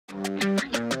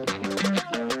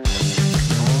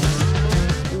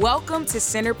Welcome to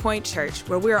Centerpoint Church,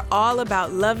 where we're all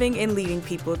about loving and leading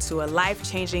people to a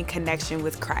life-changing connection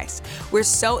with Christ. We're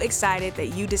so excited that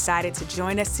you decided to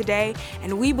join us today,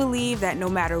 and we believe that no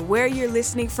matter where you're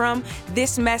listening from,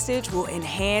 this message will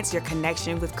enhance your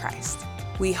connection with Christ.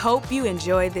 We hope you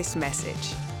enjoy this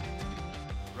message.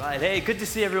 Right, hey, good to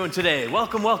see everyone today.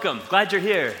 Welcome, welcome. Glad you're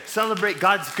here. Celebrate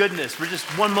God's goodness for just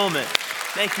one moment.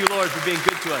 Thank you, Lord, for being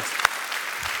good to us.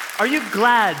 Are you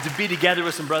glad to be together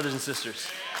with some brothers and sisters?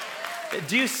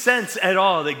 Do you sense at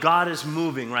all that God is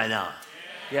moving right now?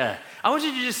 Yeah. I want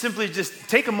you to just simply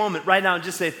take a moment right now and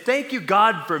just say, thank you,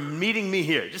 God, for meeting me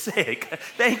here. Just say,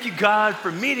 thank you, God, for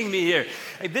meeting me here.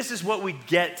 Like, this is what we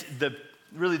get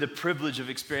really the privilege of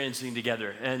experiencing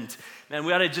together. And man,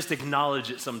 we ought to just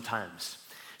acknowledge it sometimes.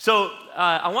 So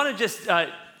I want to just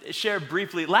share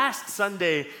briefly. Last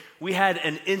Sunday, we had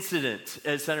an incident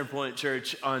at Centerpoint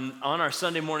Church on our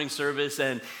Sunday morning service,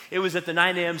 and it was at the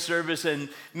 9 a.m. service, and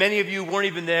many of you weren't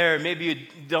even there, maybe you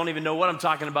don't even know what I'm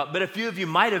talking about, but a few of you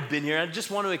might have been here. I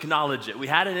just want to acknowledge it. We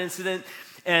had an incident,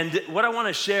 and what I want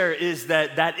to share is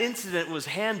that incident was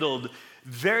handled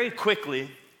very quickly,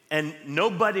 and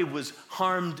nobody was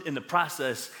harmed in the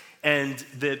process. And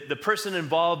the person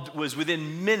involved was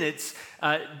within minutes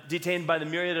detained by the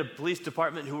Marietta Police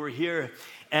Department, who were here.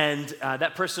 And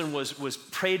that person was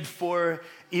prayed for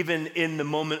even in the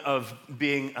moment of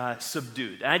being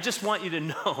subdued. And I just want you to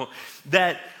know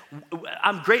that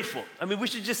I'm grateful. I mean, we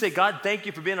should just say, God, thank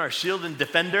you for being our shield and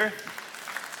defender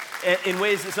in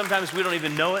ways that sometimes we don't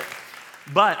even know it.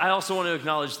 But I also want to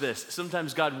acknowledge this.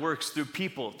 Sometimes God works through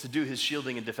people to do his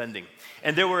shielding and defending.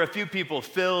 And there were a few people,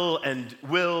 Phil and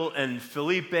Will and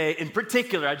Felipe in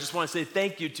particular, I just want to say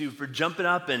thank you to for jumping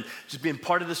up and just being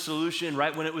part of the solution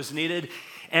right when it was needed.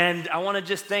 And I want to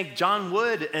just thank John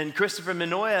Wood and Christopher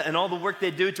Minoya and all the work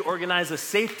they do to organize a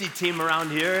safety team around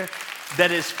here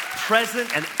that is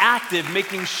present and active,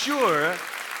 making sure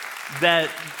that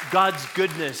God's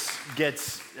goodness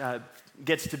gets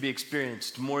to be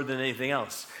experienced more than anything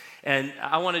else. And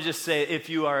I want to just say, if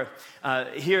you are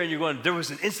here and you're going, there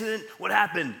was an incident, what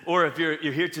happened? Or if you're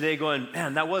here today going,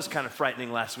 man, that was kind of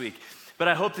frightening last week. But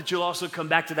I hope that you'll also come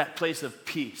back to that place of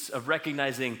peace, of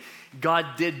recognizing God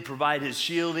did provide his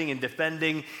shielding and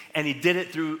defending, and he did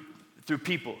it through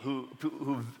people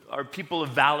who are people of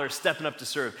valor stepping up to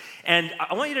serve. And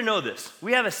I want you to know this.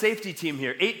 We have a safety team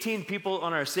here, 18 people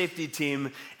on our safety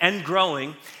team and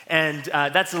growing. And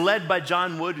that's led by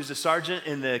John Wood, who's a sergeant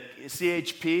in the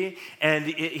CHP. And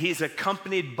he's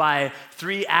accompanied by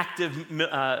 3 active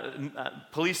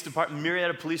police department,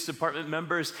 Marietta Police Department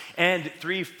members, and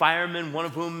 3 firemen, one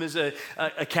of whom is a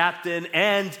captain.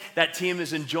 And that team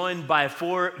is joined by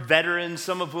 4 veterans,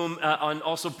 some of whom on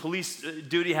also police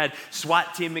duty had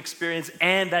SWAT team experience.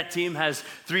 And that team has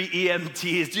 3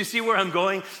 EMTs. Do you see where I'm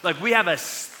going? Like, we have a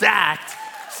stacked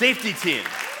safety team.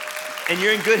 And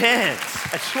you're in good hands.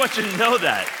 I just want you to know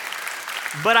that.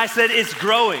 But I said it's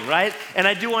growing, right? And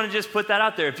I do want to just put that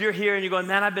out there. If you're here and you're going,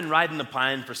 man, I've been riding the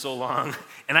pine for so long,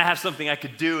 and I have something I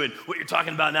could do, and what you're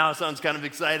talking about now sounds kind of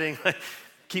exciting.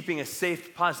 Keeping a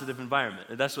safe, positive environment.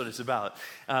 That's what it's about.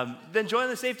 Then join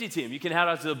the safety team. You can head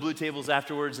out to the blue tables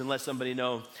afterwards and let somebody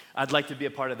know, I'd like to be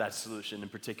a part of that solution in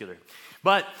particular.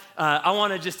 But I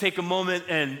want to just take a moment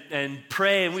and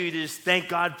pray, and we just thank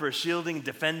God for shielding,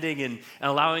 defending, and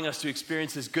allowing us to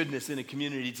experience his goodness in a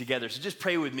community together. So just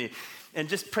pray with me, and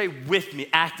just pray with me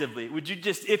actively. Would you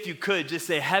just, if you could, just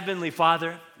say, Heavenly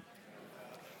Father,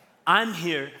 I'm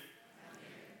here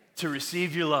to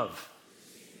receive your love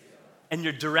and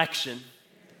your direction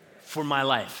for my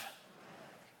life.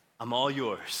 I'm all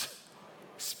yours.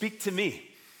 Speak to me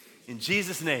in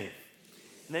Jesus' name.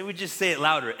 And then we just say it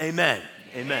louder. Amen.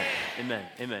 Amen. Amen.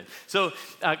 Amen. So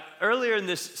earlier in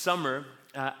this summer,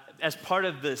 as part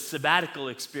of the sabbatical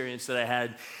experience that I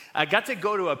had, I got to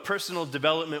go to a personal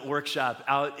development workshop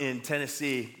out in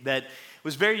Tennessee that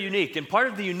was very unique. And part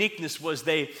of the uniqueness was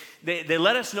they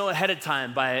let us know ahead of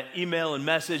time by email and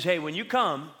message, hey, when you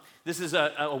come, this is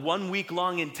a 1 week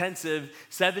long intensive,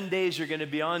 7 days you're gonna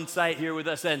be on site here with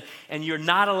us, and you're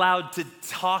not allowed to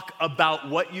talk about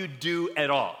what you do at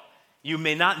all. You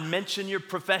may not mention your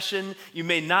profession. You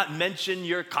may not mention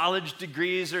your college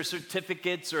degrees or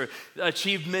certificates or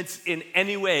achievements in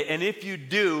any way. And if you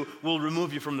do, we'll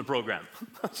remove you from the program.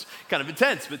 It's kind of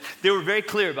intense, but they were very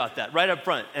clear about that right up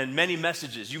front, and many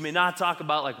messages. You may not talk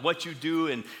about like what you do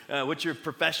and what your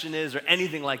profession is or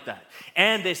anything like that.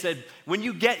 And they said, when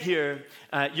you get here,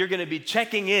 you're going to be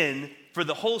checking in for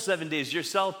the whole 7 days, your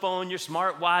cell phone, your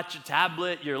smartwatch, your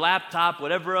tablet, your laptop,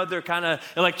 whatever other kind of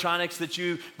electronics that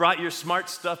you brought, your smart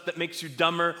stuff that makes you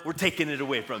dumber, we're taking it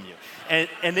away from you.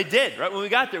 And they did, right? When we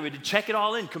got there, we had to check it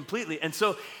all in completely. And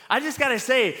so I just gotta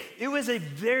say, it was a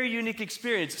very unique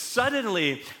experience.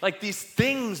 Suddenly, like these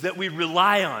things that we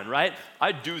rely on, right?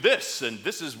 I do this, and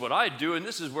this is what I do, and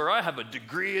this is where I have a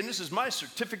degree, and this is my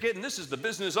certificate, and this is the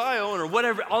business I own, or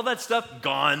whatever, all that stuff,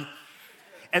 gone.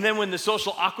 And then when the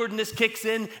social awkwardness kicks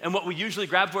in, and what we usually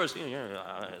grab for is,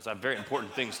 some very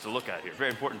important things to look at here, very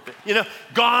important things,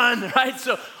 gone, right?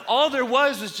 So all there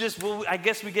was just, well, I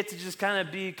guess we get to just kind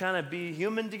of be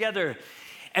human together.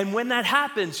 And when that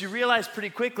happens, you realize pretty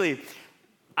quickly,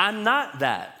 I'm not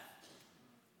that.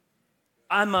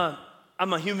 I'm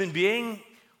a human being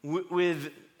with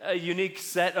a unique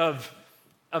set of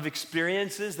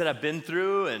experiences that I've been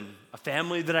through, and a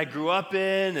family that I grew up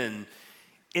in, and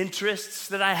interests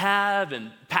that I have, and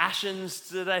passions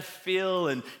that I feel,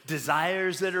 and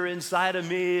desires that are inside of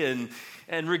me,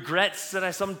 and regrets that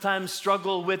I sometimes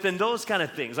struggle with, and those kind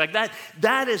of things. Like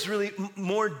that is really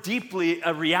more deeply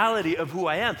a reality of who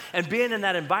I am. And being in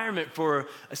that environment for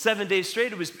 7 days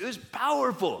straight, it was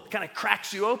powerful. It kind of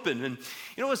cracks you open. And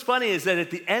you know what's funny is that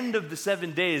at the end of the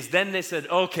 7 days, then they said,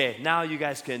 okay, now you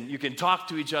guys can talk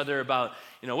to each other about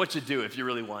what you do if you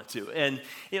really want to. And,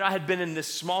 I had been in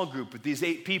this small group with these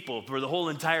 8 people for the whole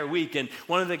entire week. And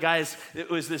one of the guys, it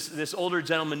was this older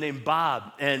gentleman named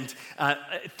Bob. And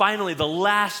finally, the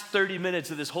last 30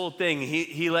 minutes of this whole thing,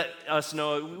 he let us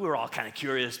know, we were all kind of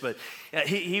curious, but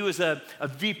he was a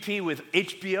VP with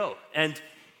HBO. And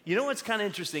you know what's kind of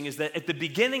interesting is that at the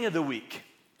beginning of the week,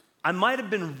 I might have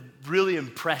been really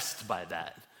impressed by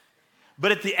that.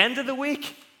 But at the end of the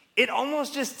week, it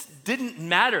almost just didn't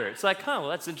matter. It's like, well,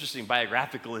 that's interesting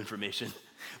biographical information.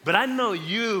 But I know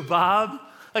you, Bob.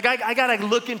 Like, I got to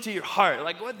look into your heart,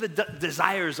 like what the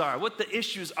desires are, what the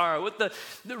issues are, what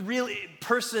the real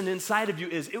person inside of you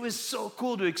is. It was so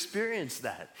cool to experience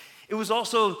that. It was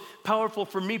also powerful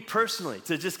for me personally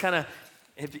to just kind of,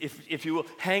 if you will,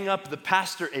 hang up the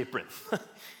pastor apron.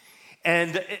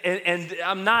 and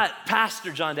I'm not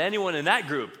Pastor John to anyone in that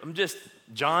group. I'm just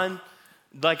John,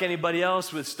 like anybody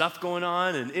else, with stuff going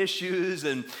on and issues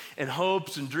and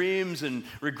hopes and dreams and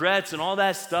regrets and all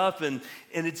that stuff, and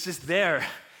it's just there.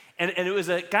 And it was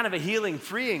a kind of a healing,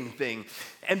 freeing thing.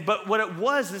 But what it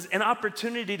was is an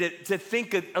opportunity to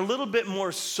think a little bit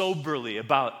more soberly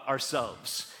about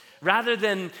ourselves. Rather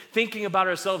than thinking about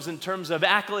ourselves in terms of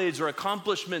accolades or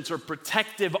accomplishments or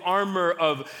protective armor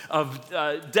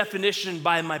of definition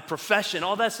by my profession,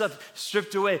 all that stuff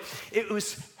stripped away, it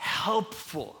was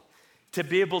helpful to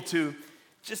be able to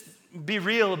just be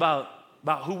real about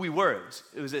who we were.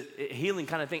 It was a healing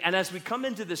kind of thing. And as we come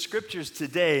into the scriptures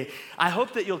today, I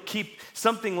hope that you'll keep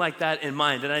something like that in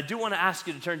mind. And I do want to ask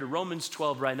you to turn to Romans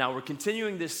 12 right now. We're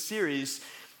continuing this series,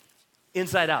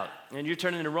 Inside Out. And you're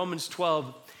turning to Romans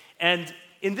 12. And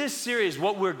in this series,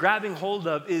 what we're grabbing hold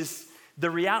of is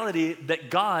the reality that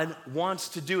God wants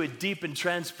to do a deep and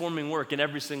transforming work in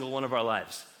every single one of our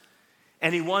lives.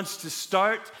 And He wants to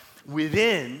start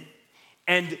within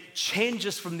and change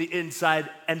us from the inside,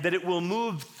 and that it will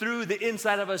move through the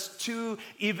inside of us to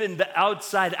even the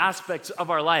outside aspects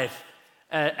of our life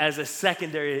as a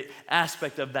secondary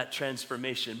aspect of that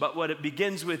transformation. But what it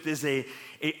begins with is a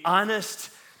honest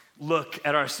look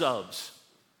at ourselves,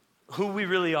 who we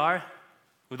really are,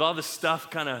 with all the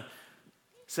stuff kind of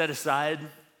set aside,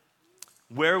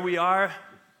 where we are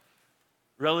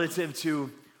relative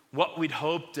to what we'd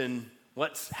hoped and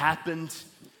what's happened,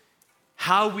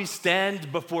 how we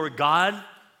stand before God,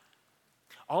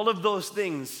 all of those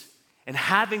things, and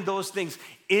having those things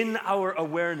in our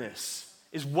awareness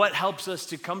is what helps us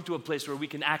to come to a place where we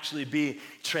can actually be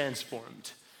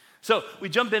transformed. So we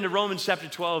jump into Romans chapter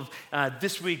 12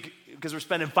 this week because we're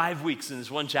spending 5 weeks in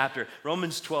this one chapter.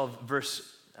 Romans 12,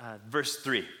 verse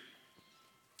 3.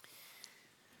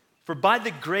 For by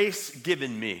the grace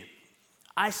given me,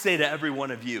 I say to every one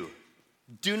of you,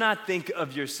 do not think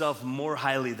of yourself more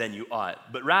highly than you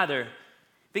ought, but rather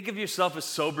think of yourself with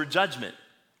sober judgment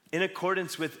in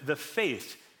accordance with the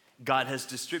faith God has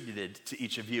distributed to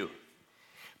each of you.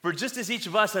 For just as each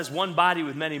of us has one body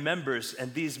with many members,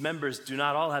 and these members do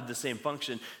not all have the same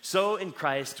function, so in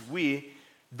Christ we,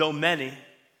 though many,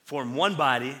 form one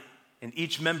body, and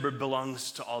each member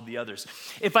belongs to all the others.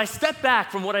 If I step back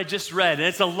from what I just read, and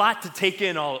it's a lot to take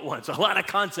in all at once, a lot of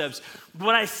concepts,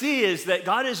 what I see is that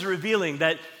God is revealing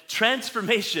that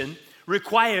transformation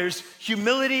requires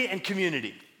humility and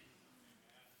community.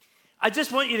 I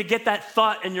just want you to get that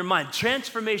thought in your mind.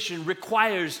 Transformation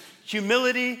requires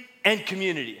humility and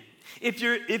community. If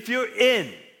you're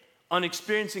in on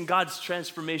experiencing God's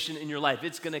transformation in your life,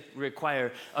 it's going to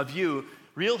require of you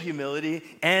real humility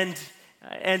and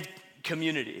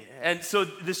community. And so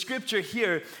the scripture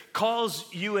here calls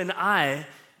you and I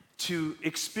to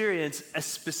experience a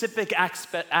specific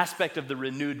aspect of the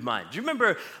renewed mind. Do you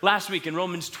remember last week in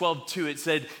Romans 12:2, it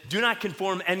said, do not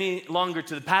conform any longer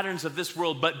to the patterns of this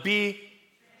world, but be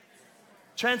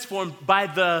transformed by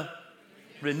the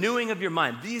renewing of your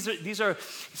mind. These are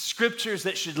scriptures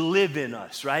that should live in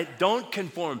us, right? Don't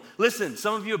conform. Listen,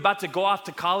 some of you about to go off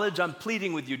to college, I'm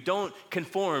pleading with you, don't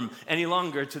conform any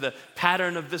longer to the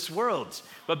pattern of this world,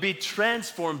 but be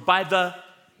transformed by the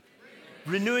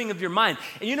renewing of your mind.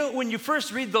 And you know, when you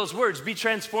first read those words, be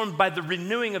transformed by the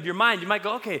renewing of your mind, you might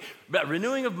go, okay, but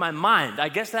renewing of my mind, I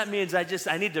guess that means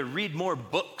I need to read more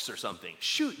books or something.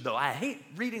 Shoot, though, I hate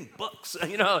reading books.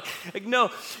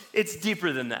 No, it's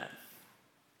deeper than that.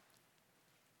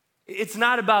 It's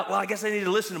not about, well, I guess I need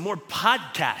to listen to more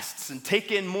podcasts and take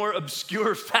in more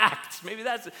obscure facts. Maybe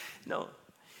no.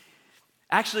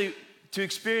 Actually, to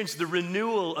experience the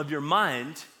renewal of your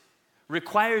mind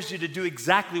requires you to do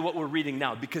exactly what we're reading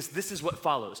now, because this is what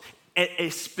follows. A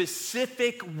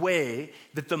specific way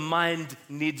that the mind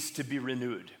needs to be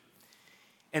renewed.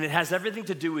 And it has everything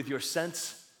to do with your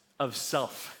sense of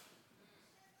self.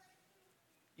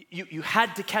 You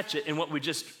had to catch it in what we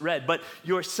just read, but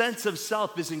your sense of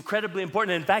self is incredibly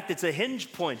important. In fact, it's a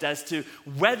hinge point as to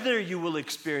whether you will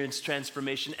experience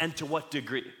transformation and to what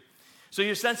degree. So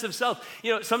your sense of self,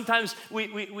 sometimes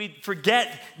we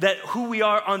forget that who we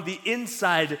are on the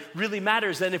inside really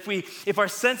matters. And if our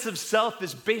sense of self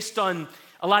is based on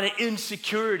a lot of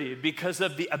insecurity because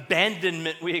of the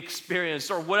abandonment we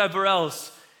experienced or whatever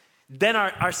else, then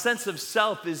our sense of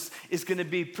self is going to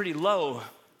be pretty low.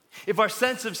 If our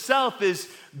sense of self is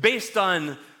based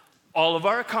on all of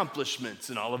our accomplishments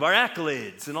and all of our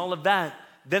accolades and all of that,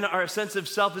 then our sense of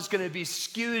self is going to be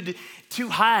skewed too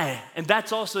high, and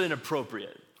that's also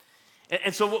inappropriate.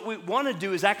 And so what we want to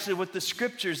do is actually what the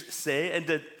scriptures say, and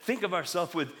to think of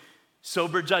ourselves with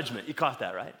sober judgment. You caught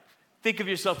that, right? Think of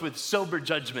yourself with sober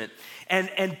judgment.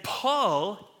 And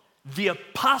Paul, the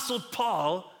Apostle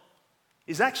Paul,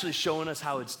 is actually showing us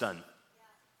how it's done.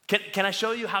 Can I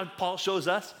show you how Paul shows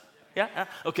us? Yeah?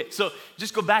 Okay, so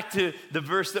just go back to the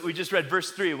verse that we just read,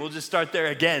 verse 3. We'll just start there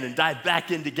again and dive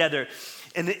back in together.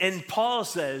 And Paul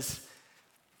says,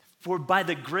 for by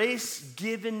the grace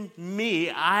given me,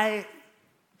 I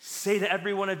say to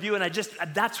every one of you, and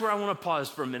that's where I want to pause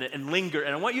for a minute and linger.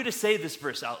 And I want you to say this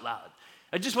verse out loud.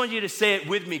 I just want you to say it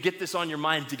with me. Get this on your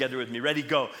mind together with me. Ready,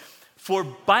 go. For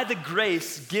by the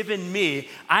grace given me,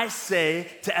 I say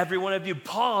to every one of you.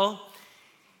 Paul,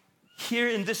 here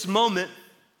in this moment,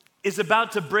 is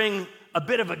about to bring a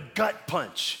bit of a gut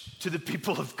punch to the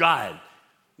people of God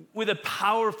with a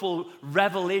powerful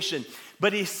revelation.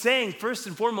 But he's saying, first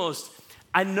and foremost,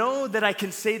 I know that I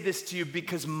can say this to you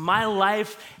because my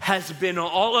life has been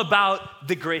all about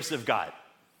the grace of God.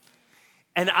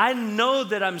 And I know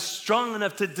that I'm strong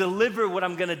enough to deliver what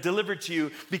I'm going to deliver to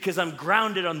you because I'm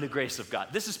grounded on the grace of God.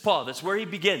 This is Paul. That's where he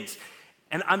begins.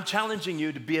 And I'm challenging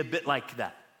you to be a bit like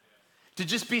that. To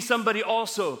just be somebody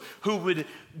also who would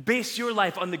base your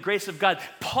life on the grace of God.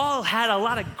 Paul had a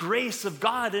lot of grace of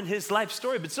God in his life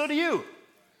story, but so do you.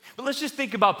 But let's just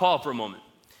think about Paul for a moment.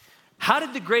 How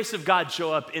did the grace of God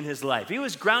show up in his life? He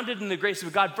was grounded in the grace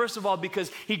of God, first of all,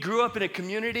 because he grew up in a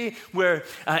community where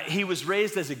he was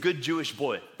raised as a good Jewish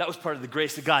boy. That was part of the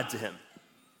grace of God to him.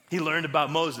 He learned about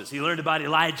Moses. He learned about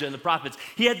Elijah and the prophets.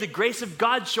 He had the grace of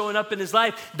God showing up in his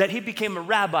life that he became a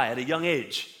rabbi at a young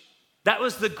age. That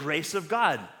was the grace of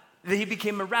God, that he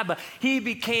became a rabbi. He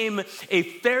became a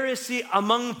Pharisee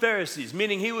among Pharisees,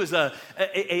 meaning he was a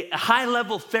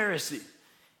high-level Pharisee.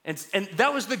 And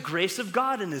that was the grace of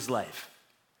God in his life.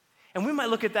 And we might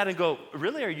look at that and go,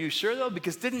 really, are you sure though?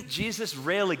 Because didn't Jesus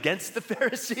rail against the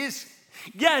Pharisees?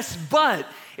 Yes, but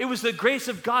it was the grace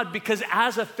of God because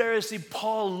as a Pharisee,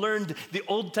 Paul learned the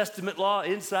Old Testament law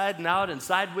inside and out and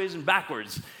sideways and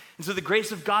backwards. And so the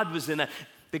grace of God was in that.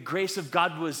 The grace of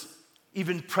God was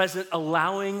even present,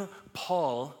 allowing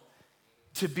Paul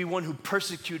to be one who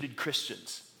persecuted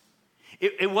Christians.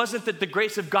 It wasn't that the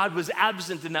grace of God was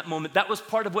absent in that moment. That was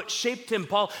part of what shaped him.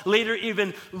 Paul later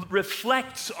even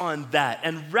reflects on that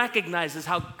and recognizes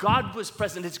how God was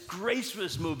present. His grace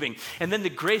was moving. And then the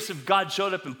grace of God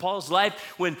showed up in Paul's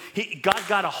life when God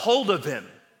got a hold of him.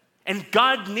 And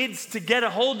God needs to get a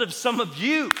hold of some of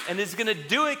you, and is going to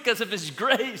do it because of his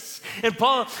grace. And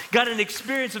Paul got an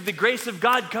experience of the grace of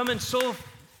God coming so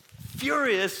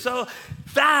furious, so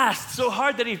fast, so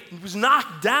hard that he was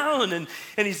knocked down, and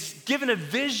he's given a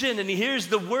vision, and he hears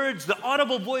the words, the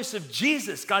audible voice of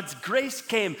Jesus. God's grace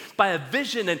came by a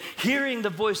vision and hearing the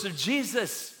voice of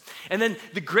Jesus. And then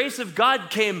the grace of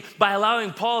God came by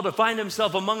allowing Paul to find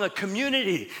himself among a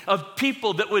community of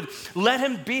people that would let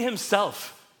him be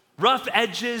himself. Rough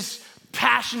edges,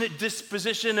 passionate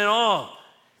disposition, and all.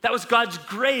 That was God's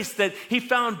grace that he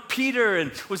found Peter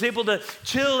and was able to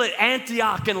chill at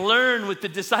Antioch and learn with the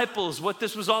disciples what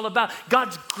this was all about.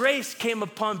 God's grace came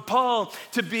upon Paul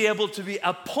to be able to be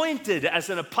appointed as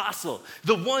an apostle,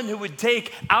 the one who would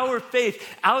take our faith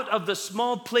out of the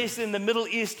small place in the Middle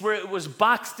East where it was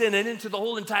boxed in and into the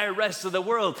whole entire rest of the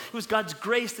world. It was God's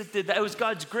grace that did that. It was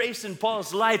God's grace in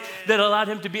Paul's life that allowed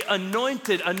him to be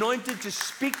anointed to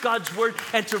speak God's word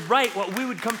and to write what we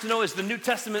would come to know as the New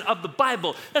Testament of the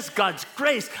Bible. That's God's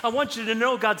grace. I want you to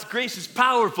know God's grace is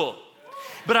powerful.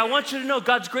 But I want you to know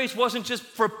God's grace wasn't just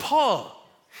for Paul.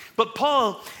 But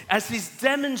Paul, as he's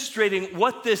demonstrating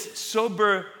what this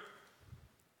sober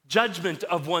judgment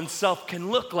of oneself can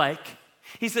look like,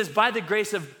 he says, by the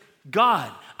grace of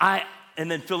God, and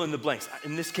then fill in the blanks.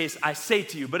 In this case, I say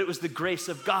to you, but it was the grace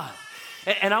of God.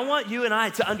 And I want you and I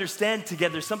to understand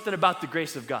together something about the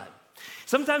grace of God.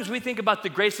 Sometimes we think about the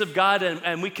grace of God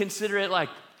and we consider it like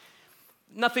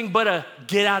nothing but a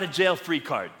get out of jail free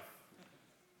card.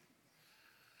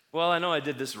 Well, I know I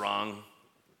did this wrong,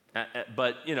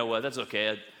 but you know what, that's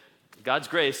okay. God's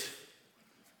grace.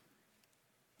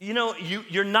 You know,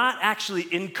 you're not actually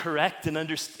incorrect in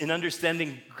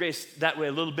understanding grace that way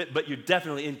a little bit, but you're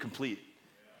definitely incomplete.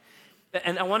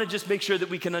 And I want to just make sure that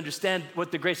we can understand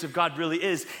what the grace of God really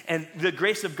is. And the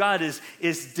grace of God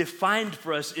is defined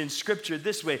for us in Scripture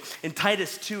this way. In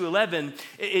Titus 2:11,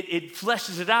 it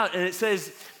fleshes it out, and it says,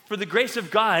 for the grace of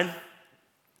God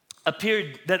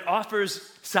appeared that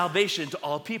offers salvation to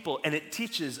all people, and it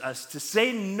teaches us to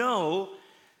say no.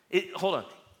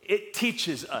 It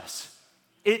teaches us.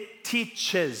 It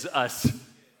teaches us.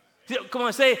 Come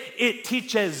on, say, it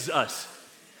teaches us.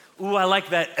 Ooh, I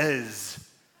like that as.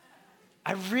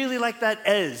 I really like that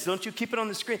as. Don't you keep it on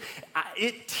the screen?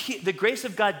 The grace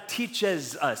of God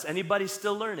teaches us. Anybody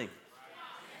still learning?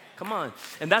 Come on.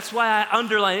 And that's why I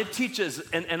underline it teaches.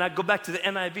 And I go back to the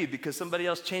NIV because somebody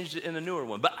else changed it in a newer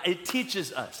one. But it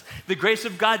teaches us. The grace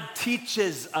of God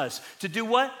teaches us to do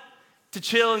what? To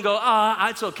chill and go,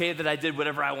 it's okay that I did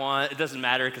whatever I want. It doesn't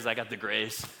matter because I got the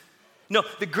grace. No,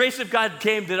 the grace of God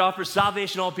came that offers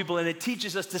salvation to all people, and it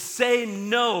teaches us to say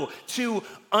no to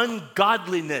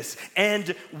ungodliness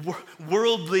and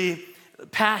worldly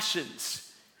passions.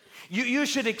 You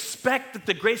should expect that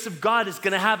the grace of God is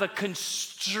going to have a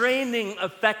constraining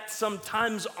effect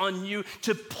sometimes on you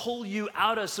to pull you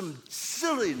out of some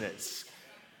silliness.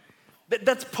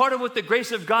 That's part of what the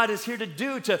grace of God is here to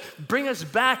do, to bring us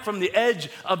back from the edge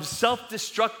of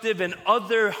self-destructive and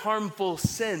other harmful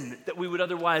sin that we would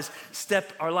otherwise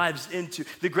step our lives into.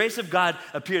 The grace of God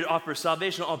appeared to offer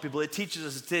salvation to all people. It teaches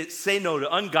us to say no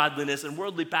to ungodliness and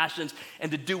worldly passions and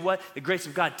to do what? The grace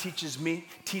of God teaches me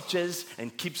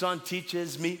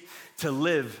to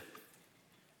live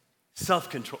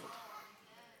self-controlled.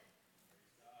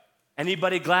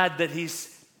 Anybody glad that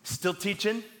he's still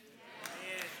teaching?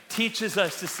 Teaches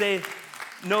us to say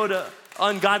no to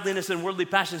ungodliness and worldly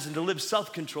passions and to live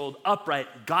self-controlled,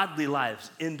 upright, godly lives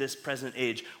in this present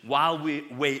age while we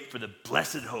wait for the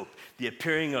blessed hope, the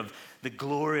appearing of the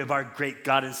glory of our great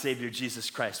God and Savior, Jesus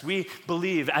Christ. We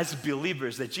believe as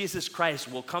believers that Jesus Christ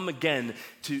will come again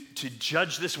to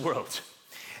judge this world.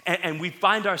 And we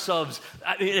find ourselves,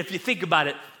 if you think about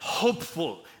it,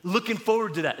 hopeful, looking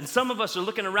forward to that. And some of us are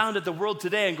looking around at the world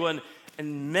today and going,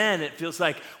 and man, it feels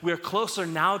like we're closer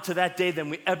now to that day than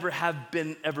we ever have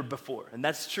been ever before. And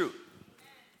that's true.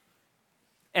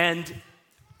 And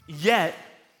yet,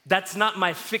 that's not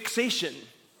my fixation.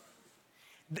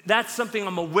 That's something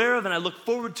I'm aware of and I look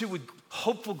forward to with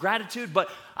hopeful gratitude, but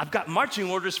I've got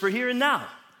marching orders for here and now.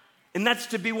 And that's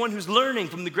to be one who's learning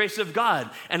from the grace of God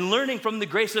and learning from the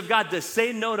grace of God to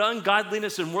say no to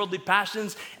ungodliness and worldly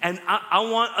passions. And I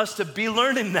want us to be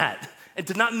learning that and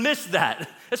to not miss that.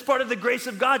 It's part of the grace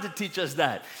of God to teach us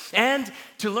that. And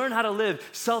to learn how to live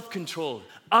self-controlled,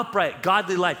 upright,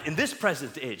 godly life in this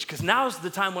present age. Because now's the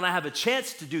time when I have a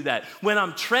chance to do that. When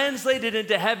I'm translated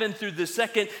into heaven through the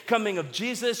second coming of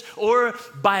Jesus or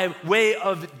by way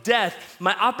of death,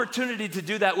 my opportunity to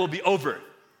do that will be over.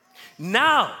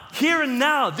 Now, here and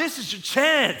now, this is your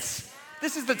chance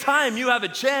This is the time you have a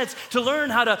chance to learn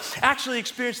how to actually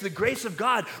experience the grace of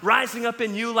God rising up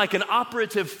in you like an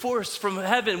operative force from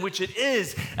heaven, which it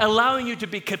is, allowing you to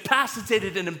be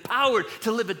capacitated and empowered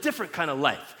to live a different kind of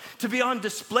life, to be on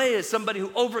display as somebody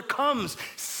who overcomes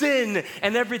sin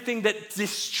and everything that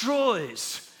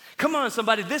destroys. Come on,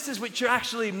 somebody, this is what you're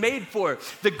actually made for,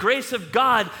 the grace of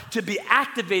God to be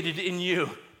activated in you.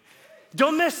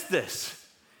 Don't miss this.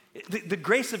 The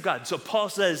grace of God. So Paul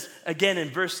says again in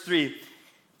verse 3,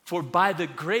 for by the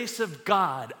grace of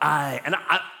God,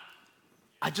 I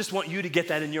just want you to get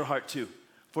that in your heart too.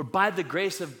 For by the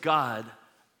grace of God,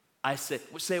 I say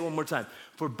it one more time.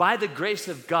 For by the grace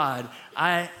of God,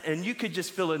 and you could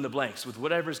just fill in the blanks with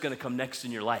whatever's gonna come next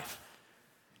in your life.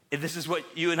 And this is what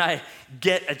you and I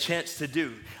get a chance to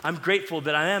do. I'm grateful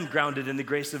that I am grounded in the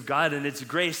grace of God, and it's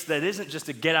grace that isn't just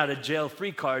a get out of jail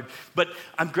free card, but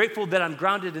I'm grateful that I'm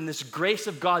grounded in this grace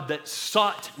of God that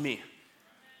sought me.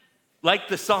 Like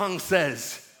the song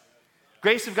says,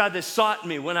 grace of God that sought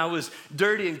me when I was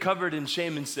dirty and covered in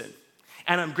shame and sin.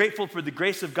 And I'm grateful for the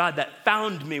grace of God that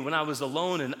found me when I was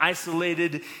alone and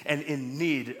isolated and in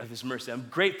need of his mercy. I'm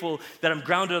grateful that I'm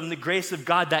grounded on the grace of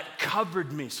God that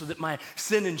covered me so that my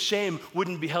sin and shame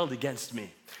wouldn't be held against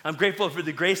me. I'm grateful for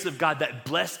the grace of God that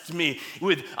blessed me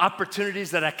with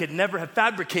opportunities that I could never have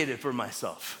fabricated for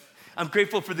myself. I'm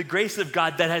grateful for the grace of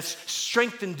God that has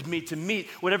strengthened me to meet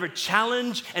whatever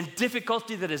challenge and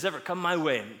difficulty that has ever come my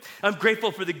way. I'm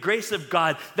grateful for the grace of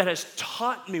God that has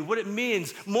taught me what it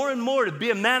means more and more to be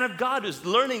a man of God who's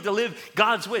learning to live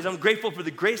God's ways. I'm grateful for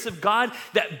the grace of God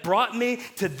that brought me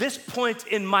to this point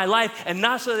in my life, and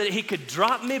not so that he could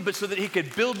drop me, but so that he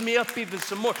could build me up even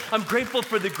some more. I'm grateful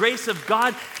for the grace of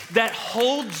God that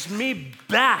holds me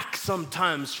back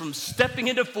sometimes from stepping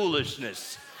into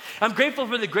foolishness. I'm grateful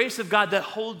for the grace of God that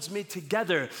holds me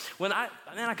together when I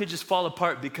could just fall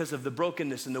apart because of the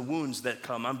brokenness and the wounds that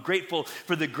come. I'm grateful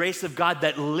for the grace of God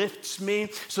that lifts me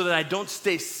so that I don't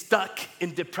stay stuck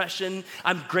in depression.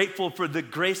 I'm grateful for the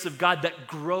grace of God that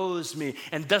grows me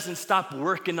and doesn't stop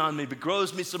working on me, but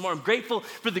grows me some more. I'm grateful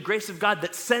for the grace of God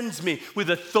that sends me with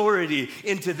authority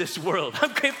into this world.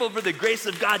 I'm grateful for the grace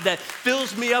of God that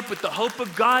fills me up with the hope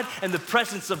of God and the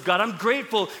presence of God. I'm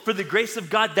grateful for the grace of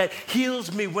God that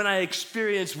heals me when I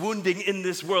experience wounding in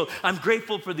this world. I'm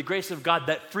grateful for the grace of God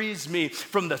that frees me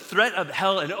from the threat of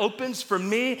hell and opens for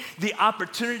me the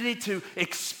opportunity to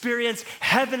experience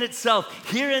heaven itself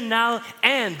here and now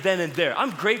and then and there.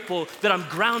 I'm grateful that I'm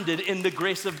grounded in the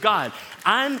grace of God.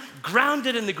 I'm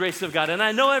grounded in the grace of God. And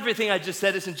I know everything I just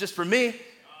said isn't just for me.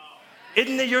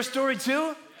 Isn't it your story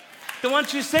too? Then why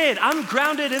don't you say it? I'm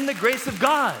grounded in the grace of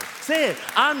God. Say it.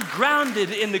 I'm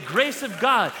grounded in the grace of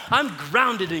God. I'm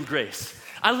grounded in grace.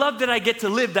 I love that I get to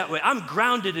live that way. I'm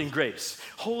grounded in grace.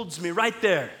 Holds me right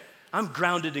there. I'm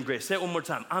grounded in grace. Say it one more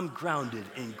time. I'm grounded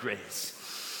in grace.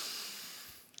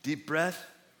 Deep breath.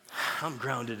 I'm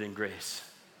grounded in grace.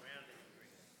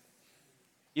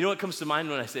 You know what comes to mind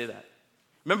when I say that?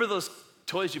 Remember those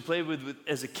toys you played with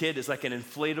as a kid? It's like an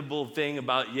inflatable thing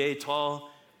about yay tall,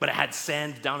 but it had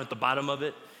sand down at the bottom of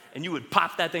it. And you would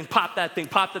pop that thing, pop that thing,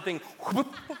 pop that thing.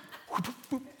 Whoop, whoop,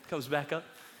 whoop, comes back up.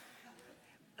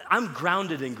 I'm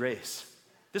grounded in grace.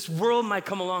 This world might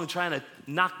come along trying to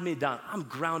knock me down. I'm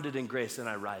grounded in grace and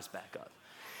I rise back up.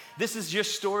 This is your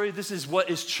story. This is what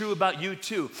is true about you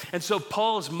too. And so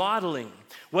Paul's modeling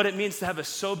what it means to have a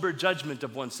sober judgment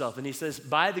of oneself. And he says,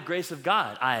 by the grace of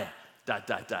God, Let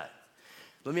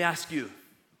me ask you,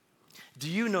 do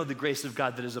you know the grace of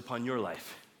God that is upon your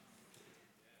life?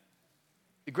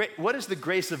 What is the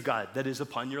grace of God that is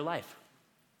upon your life?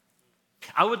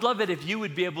 I would love it if you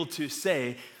would be able to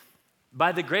say,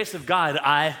 by the grace of God,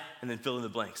 and then fill in the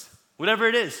blanks. Whatever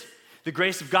it is, the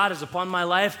grace of God is upon my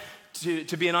life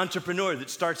to be an entrepreneur that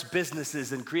starts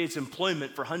businesses and creates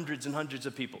employment for hundreds and hundreds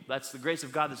of people. That's the grace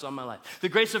of God that's on my life. The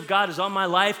grace of God is on my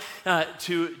life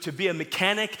to be a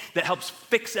mechanic that helps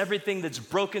fix everything that's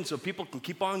broken so people can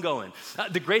keep on going.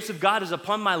 The grace of God is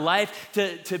upon my life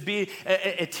to be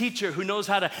a teacher who knows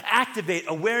how to activate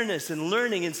awareness and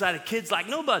learning inside of kids like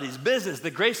nobody's business.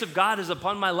 The grace of God is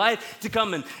upon my life to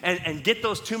come and get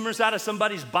those tumors out of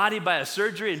somebody's body by a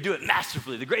surgery and do it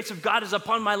masterfully. The grace of God is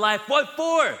upon my life. What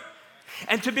for?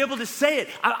 And to be able to say it,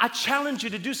 I challenge you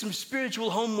to do some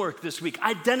spiritual homework this week.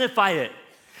 Identify it.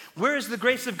 Where is the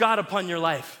grace of God upon your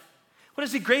life? What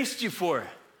has he graced you for?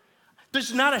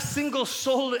 There's not a single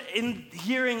soul in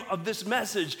hearing of this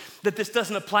message that this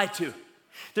doesn't apply to.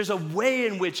 There's a way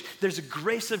in which there's a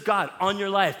grace of God on your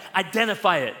life.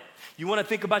 Identify it. You want to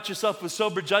think about yourself with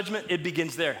sober judgment? It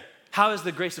begins there. How is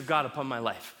the grace of God upon my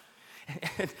life?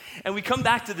 And we come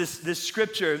back to this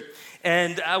scripture,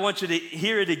 and I want you to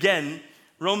hear it again.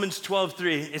 Romans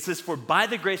 12:3, it says, "For by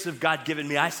the grace of God given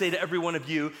me, I say to every one of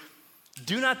you,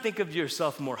 do not think of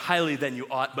yourself more highly than you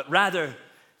ought, but rather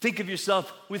think of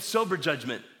yourself with sober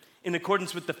judgment in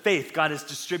accordance with the faith God has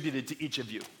distributed to each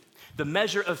of you." The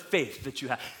measure of faith that you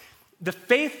have. The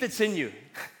faith that's in you,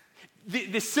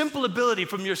 the simple ability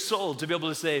from your soul to be able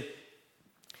to say,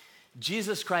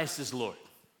 Jesus Christ is Lord,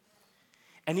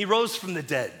 and he rose from the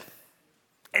dead,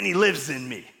 and he lives in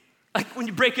me. Like when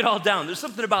you break it all down, there's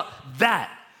something about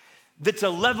that's a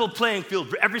level playing field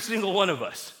for every single one of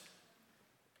us.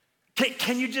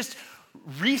 Can you just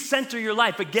recenter your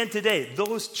life again today?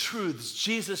 Those truths,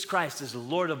 Jesus Christ is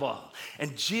Lord of all,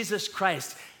 and Jesus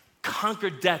Christ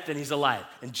conquered death and he's alive,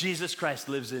 and Jesus Christ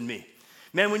lives in me.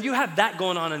 Man, when you have that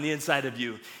going on the inside of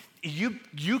you,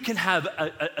 you can have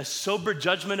a sober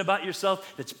judgment about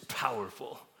yourself that's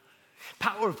powerful.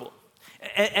 Powerful.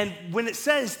 And when it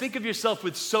says, think of yourself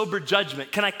with sober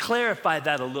judgment, can I clarify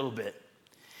that a little bit?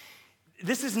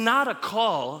 This is not a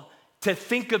call to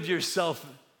think of yourself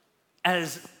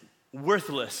as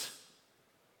worthless.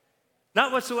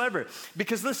 Not whatsoever.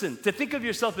 Because listen, to think of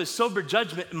yourself as sober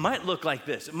judgment, it might look like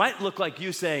this. It might look like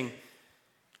you saying,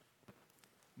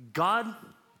 God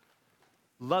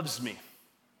loves me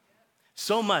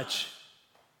so much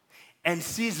and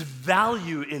sees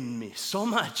value in me so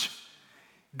much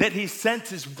that he sent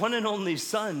his one and only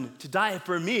son to die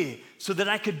for me so that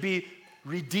I could be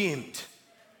redeemed.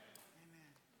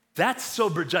 That's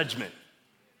sober judgment.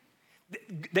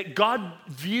 That God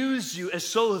views you as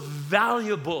so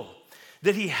valuable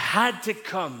that he had to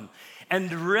come and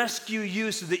rescue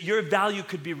you so that your value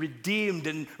could be redeemed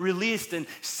and released and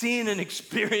seen and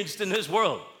experienced in this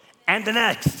world and the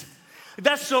next.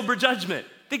 That's sober judgment,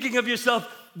 thinking of yourself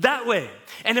that way.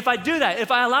 And if I do that, if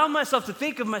I allow myself to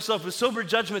think of myself with sober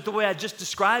judgment the way I just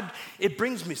described, it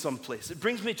brings me someplace. It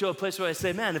brings me to a place where I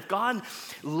say, man, if God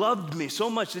loved me so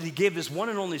much that he gave his one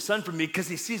and only son for me because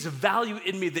he sees a value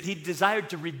in me that he desired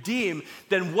to redeem,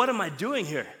 then what am I doing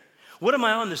here? What am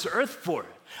I on this earth for?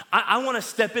 I want to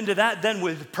step into that then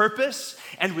with purpose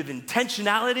and with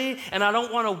intentionality, and I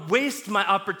don't want to waste my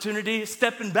opportunity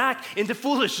stepping back into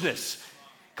foolishness.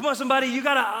 Come on, somebody, you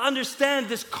got to understand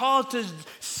this call to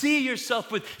see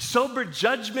yourself with sober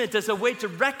judgment as a way to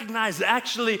recognize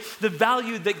actually the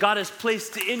value that God has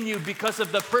placed in you because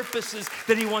of the purposes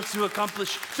that he wants to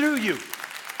accomplish through you.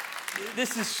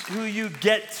 This is who you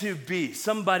get to be,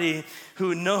 somebody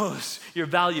who knows your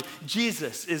value.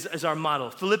 Jesus is our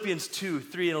model. Philippians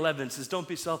 2:3-11 says, don't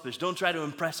be selfish. Don't try to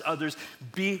impress others.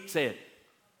 Say it.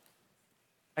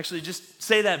 Actually, just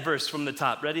say that verse from the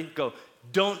top. Ready? Go.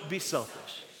 Don't be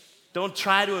selfish. Don't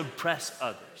try to impress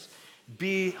others.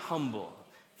 Be humble.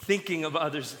 Thinking of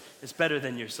others is better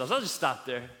than yourselves. I'll just stop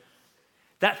there.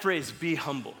 That phrase, be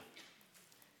humble,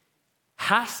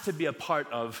 has to be a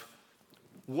part of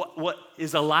what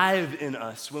is alive in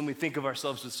us when we think of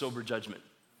ourselves with sober judgment.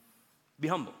 Be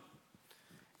humble.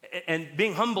 And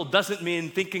being humble doesn't mean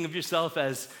thinking of yourself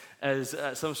as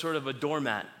some sort of a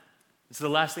doormat. It's the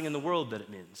last thing in the world that it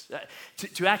means.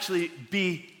 To actually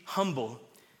be humble,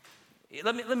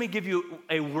 let me give you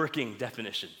a working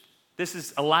definition. This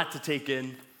is a lot to take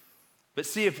in, but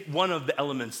see if one of the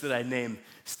elements that I name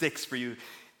sticks for you.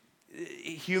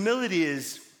 Humility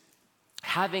is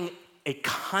having a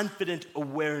confident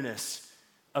awareness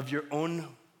of your own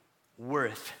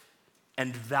worth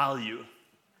and value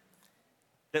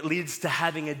that leads to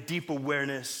having a deep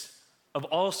awareness of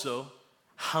also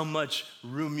how much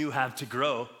room you have to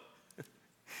grow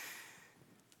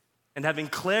and having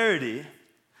clarity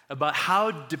about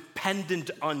how dependent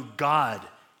on God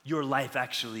your life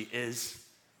actually is,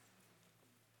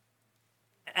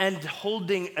 and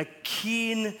holding a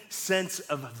keen sense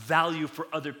of value for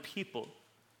other people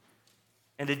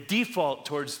and a default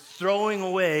towards throwing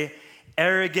away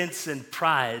arrogance and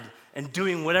pride and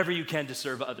doing whatever you can to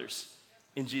serve others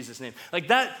in Jesus' name. Like,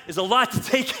 that is a lot to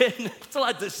take in. It's a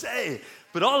lot to say.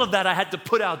 But all of that I had to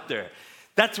put out there.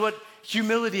 That's what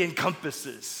humility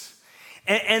encompasses.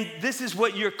 And this is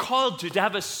what you're called to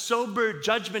have a sober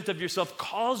judgment of yourself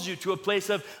calls you to a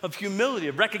place of humility,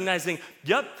 of recognizing,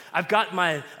 yep, I've got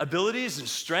my abilities and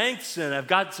strengths, and I've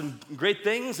got some great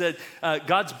things that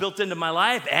God's built into my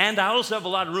life, and I also have a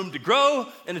lot of room to grow,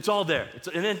 and it's all there,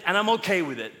 and I'm okay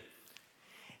with it.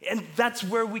 And that's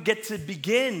where we get to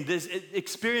begin this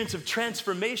experience of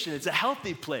transformation. It's a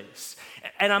healthy place,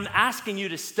 and I'm asking you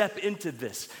to step into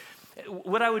this.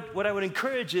 What I would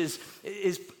encourage is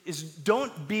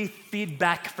don't be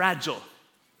feedback fragile.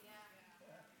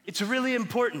 It's really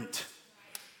important.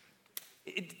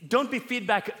 Don't be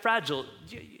feedback fragile.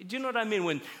 Do you know what I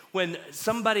mean? When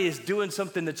somebody is doing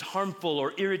something that's harmful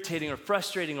or irritating or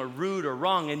frustrating or rude or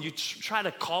wrong, and you try to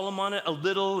call them on it a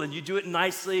little and you do it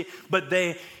nicely, but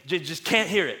they just can't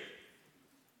hear it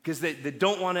because they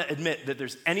don't want to admit that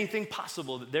there's anything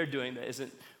possible that they're doing that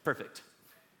isn't perfect.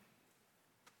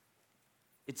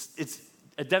 It's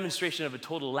a demonstration of a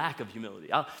total lack of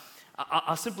humility.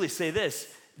 I'll simply say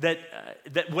this, that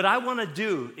what I want to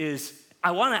do is I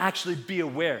want to actually be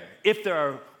aware. If there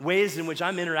are ways in which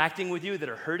I'm interacting with you that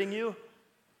are hurting you,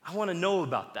 I want to know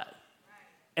about that.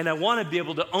 And I want to be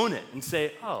able to own it and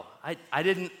say, oh, I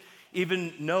didn't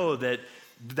even know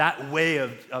that way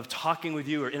of talking with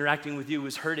you or interacting with you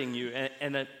was hurting you,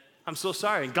 and that I'm so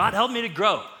sorry. And God help me to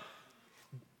grow.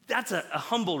 That's a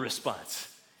humble response.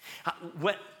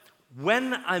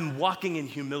 When I'm walking in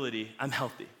humility, I'm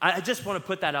healthy. I just want to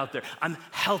put that out there. I'm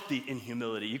healthy in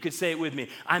humility. You could say it with me.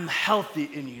 I'm healthy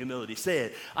in humility. Say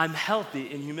it. I'm healthy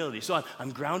in humility. So I'm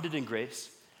grounded in grace.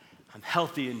 I'm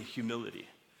healthy in humility.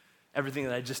 Everything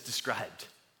that I just described.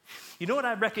 You know what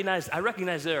I recognize? I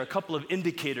recognize there are a couple of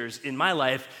indicators in my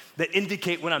life that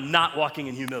indicate when I'm not walking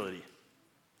in humility.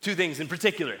 Two things in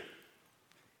particular.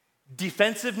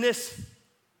 Defensiveness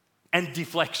and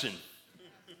deflection.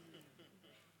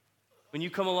 When you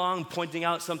come along pointing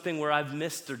out something where I've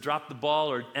missed or dropped the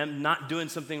ball or am not doing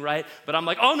something right, but I'm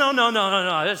like, oh, no,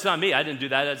 that's not me. I didn't do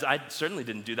that. I certainly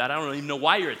didn't do that. I don't even know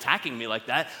why you're attacking me like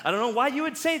that. I don't know why you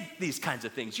would say these kinds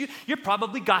of things. You're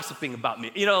probably gossiping about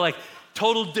me. Like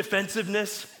total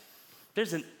defensiveness.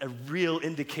 There's a real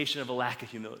indication of a lack of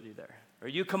humility there. Or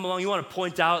you come along, you want to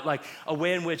point out like a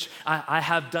way in which I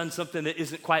have done something that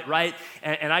isn't quite right,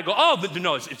 and I go, oh, but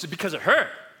no, it's because of her,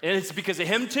 and it's because of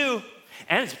him too.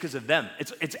 And it's because of them.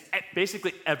 It's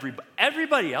basically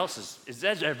everybody else's. It's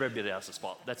everybody else's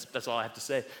fault. That's all I have to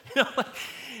say.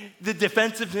 The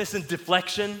defensiveness and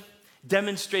deflection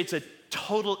demonstrates a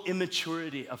total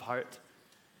immaturity of heart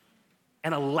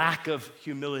and a lack of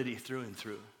humility through and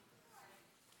through.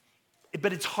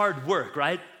 But it's hard work,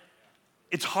 right?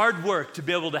 It's hard work to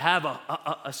be able to have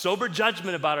a sober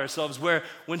judgment about ourselves where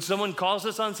when someone calls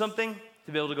us on something,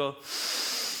 to be able to go,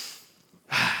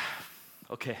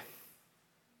 okay.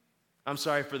 I'm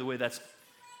sorry for the way that's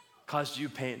caused you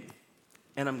pain,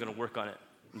 and I'm gonna work on it,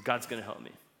 and God's gonna help me.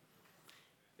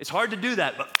 It's hard to do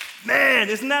that, but man,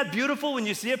 isn't that beautiful when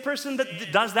you see a person that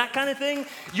does that kind of thing?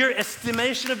 Your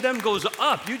estimation of them goes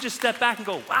up. You just step back and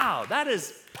go, wow, that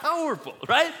is powerful,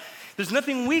 right? There's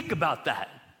nothing weak about that.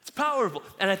 It's powerful.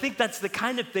 And I think that's the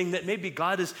kind of thing that maybe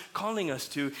God is calling us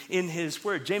to in his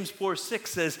word. James 4:6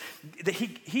 says that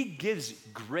he gives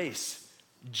grace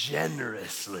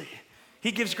generously.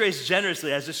 He gives grace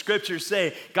generously. As the scriptures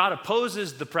say, God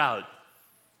opposes the proud.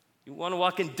 You want to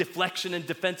walk in deflection and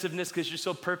defensiveness because you're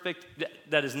so perfect?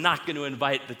 That is not going to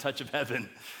invite the touch of heaven.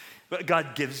 But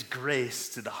God gives grace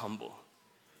to the humble.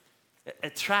 It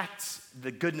attracts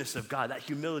the goodness of God. That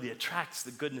humility attracts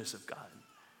the goodness of God.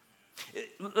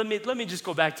 Let me just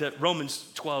go back to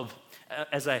Romans 12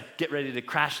 as I get ready to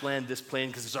crash land this plane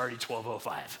because it's already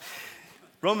 12:05.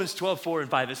 Romans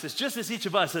 12:4-5, it says, just as each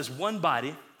of us has one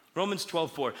body, Romans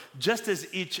 12:4, just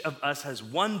as each of us has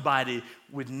one body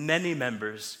with many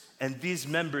members, and these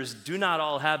members do not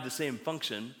all have the same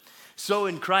function, so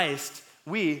in Christ,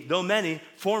 we, though many,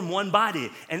 form one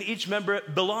body, and each member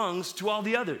belongs to all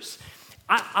the others.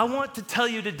 I want to tell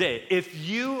you today, if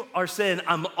you are saying,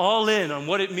 I'm all in on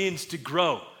what it means to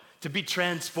grow, to be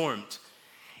transformed,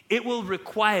 it will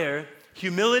require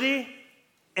humility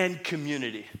and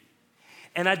community.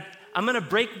 And I'm gonna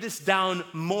break this down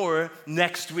more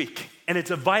next week. And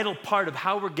it's a vital part of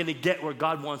how we're gonna get where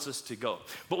God wants us to go.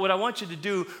 But what I want you to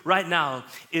do right now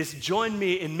is join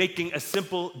me in making a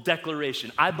simple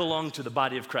declaration. I belong to the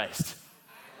body of Christ.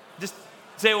 Just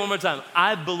say it one more time.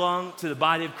 I belong to the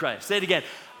body of Christ. Say it again.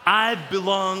 I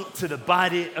belong to the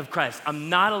body of Christ. I'm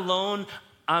not alone.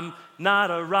 I'm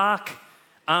not a rock.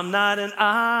 I'm not an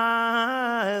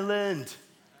island.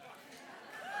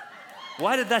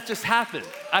 Why did that just happen?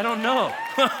 I don't know.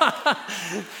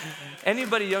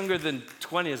 Anybody younger than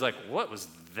 20 is like, what was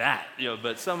that?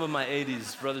 But some of my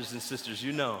 80s brothers and sisters,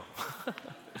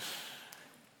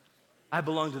 I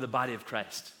belong to the body of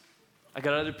Christ. I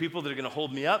got other people that are gonna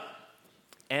hold me up.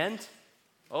 And,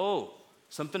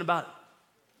 something about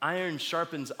iron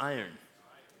sharpens iron.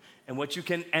 And what you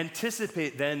can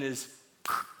anticipate then is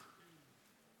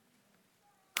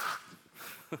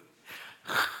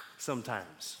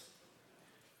sometimes.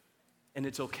 And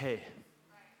it's okay.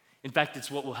 In fact, it's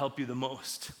what will help you the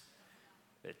most.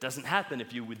 It doesn't happen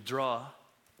if you withdraw.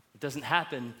 It doesn't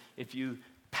happen if you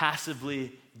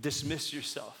passively dismiss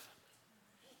yourself.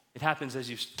 It happens as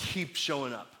you keep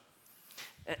showing up.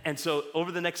 And so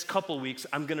over the next couple weeks,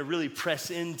 I'm gonna really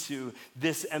press into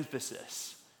this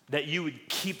emphasis, that you would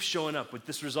keep showing up with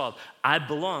this resolve. I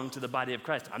belong to the body of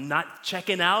Christ. I'm not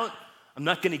checking out. I'm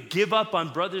not gonna give up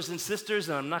on brothers and sisters,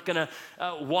 and I'm not gonna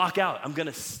walk out. I'm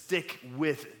gonna stick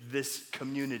with this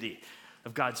community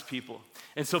of God's people.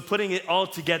 And so putting it all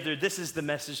together, this is the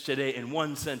message today in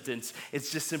one sentence.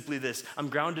 It's just simply this: I'm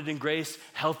grounded in grace,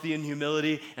 healthy in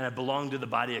humility, and I belong to the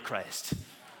body of Christ.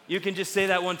 You can just say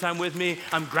that one time with me.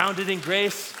 I'm grounded in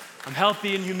grace, I'm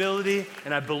healthy in humility,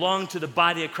 and I belong to the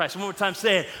body of Christ. One more time,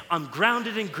 say it. I'm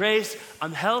grounded in grace,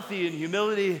 I'm healthy in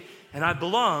humility, and I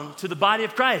belong to the body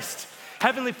of Christ.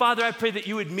 Heavenly Father, I pray that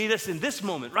you would meet us in this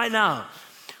moment right now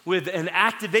with an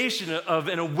activation of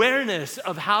an awareness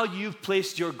of how you've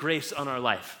placed your grace on our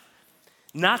life.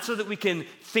 Not so that we can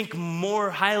think more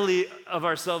highly of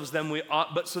ourselves than we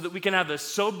ought, but so that we can have a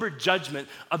sober judgment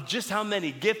of just how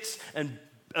many gifts and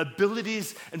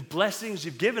abilities and blessings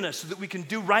you've given us so that we can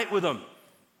do right with them.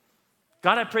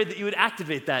 God, I pray that you would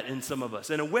activate that in some of us,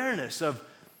 an awareness of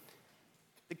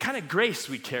the kind of grace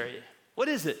we carry. What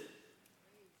is it?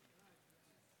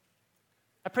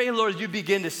 I pray, Lord, you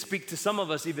begin to speak to some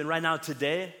of us even right now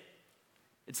today.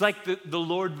 It's like the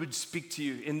Lord would speak to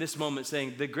you in this moment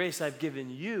saying, the grace I've given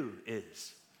you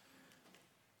is.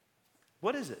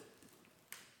 What is it?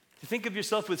 To think of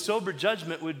yourself with sober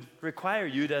judgment would require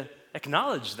you to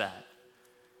acknowledge that.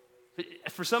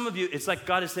 For some of you, it's like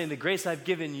God is saying, the grace I've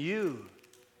given you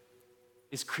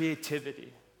is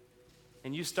creativity.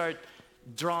 And you start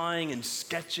drawing and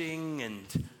sketching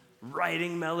and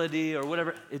writing melody or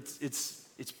whatever.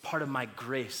 It's part of my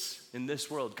grace in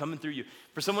this world coming through you.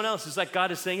 For someone else, it's like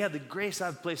God is saying, yeah, the grace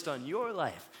I've placed on your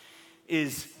life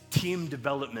is team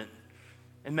development.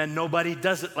 And man, nobody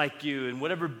does it like you. And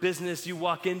whatever business you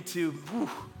walk into,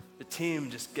 the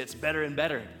team just gets better and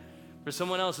better. For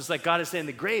someone else, it's like God is saying,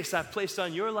 the grace I've placed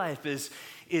on your life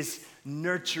is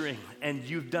nurturing. And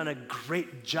you've done a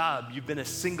great job. You've been a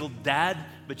single dad,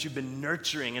 but you've been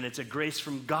nurturing. And it's a grace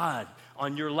from God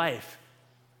on your life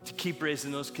to keep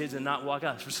raising those kids and not walk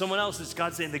out. For someone else, it's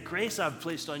God saying, the grace I've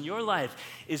placed on your life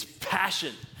is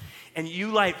passion. And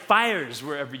you light fires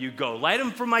wherever you go. Light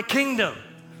them for my kingdom.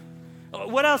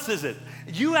 What else is it?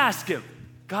 You ask him,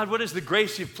 God, what is the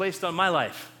grace you've placed on my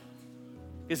life?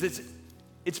 Because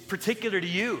it's particular to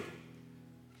you.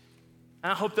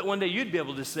 And I hope that one day you'd be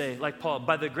able to say, like Paul,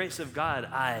 by the grace of God,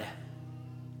 I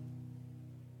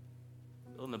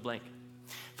fill in the blank.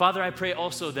 Father, I pray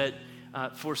also that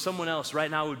for someone else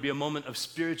right now would be a moment of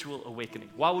spiritual awakening.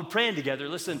 While we're praying together,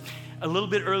 listen, a little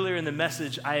bit earlier in the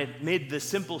message, I made the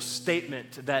simple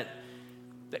statement that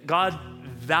God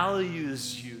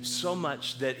values you so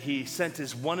much that he sent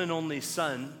his one and only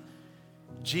son,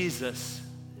 Jesus,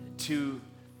 to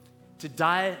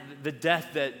die the death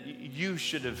that you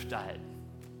should have died.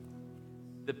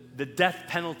 The death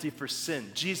penalty for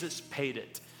sin. Jesus paid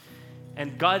it.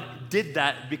 And God did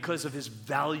that because of his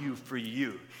value for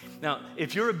you. Now,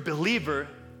 if you're a believer,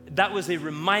 that was a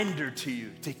reminder to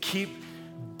you to keep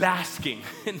basking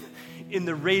in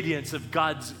the radiance of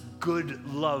God's good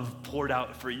love poured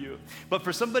out for you. But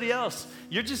for somebody else,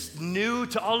 you're just new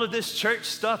to all of this church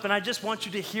stuff, and I just want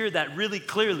you to hear that really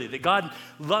clearly, that God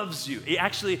loves you. He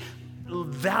actually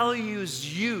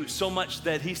values you so much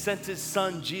that he sent his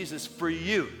son, Jesus, for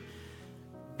you.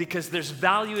 Because there's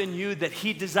value in you that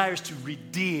he desires to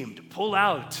redeem, to pull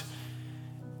out.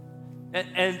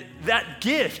 And that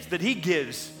gift that he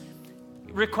gives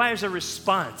requires a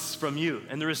response from you.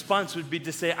 And the response would be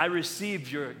to say, I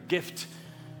receive your gift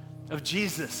of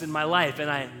Jesus in my life, and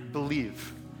I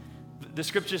believe. The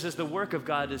scripture says the work of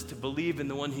God is to believe in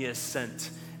the one he has sent.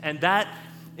 And that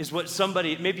is what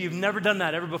somebody, maybe you've never done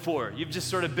that ever before. You've just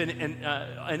sort of been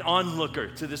an onlooker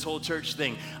to this whole church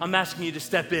thing. I'm asking you to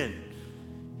step in.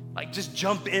 Like, just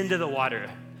jump into the water.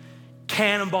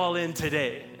 Cannonball in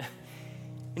today.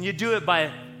 And you do it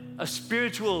by a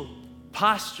spiritual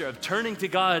posture of turning to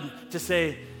God to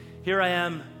say, here I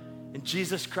am in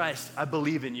Jesus Christ, I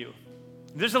believe in you.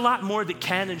 There's a lot more that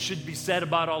can and should be said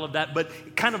about all of that, but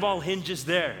it kind of all hinges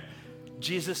there.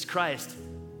 Jesus Christ,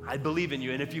 I believe in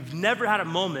you. And if you've never had a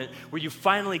moment where you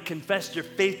finally confessed your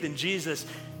faith in Jesus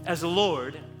as a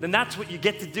Lord, then that's what you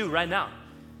get to do right now.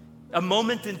 A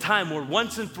moment in time where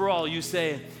once and for all you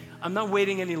say, I'm not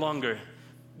waiting any longer,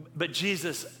 but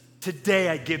Jesus, today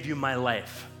I give you my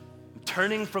life. I'm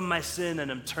turning from my sin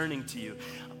and I'm turning to you.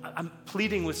 I'm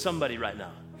pleading with somebody right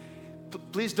now.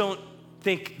 Please don't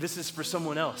think this is for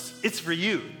someone else. It's for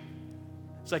you.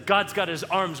 It's like God's got his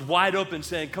arms wide open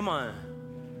saying, come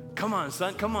on,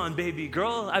 son, come on, baby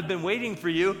girl. I've been waiting for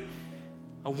you.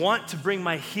 I want to bring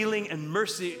my healing and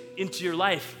mercy into your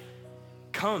life.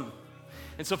 Come.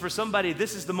 And so for somebody,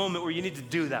 this is the moment where you need to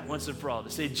do that once and for all, to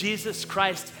say, Jesus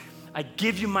Christ, I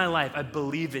give you my life. I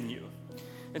believe in you.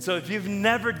 And so if you've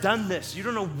never done this, you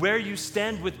don't know where you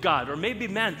stand with God. Or maybe,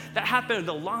 man, that happened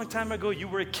a long time ago. You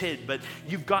were a kid, but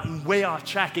you've gotten way off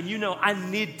track. And you know, I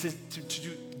need to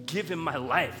give him my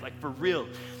life, like for real.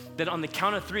 Then on the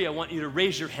count of 3, I want you to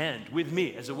raise your hand with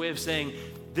me as a way of saying,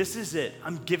 this is it.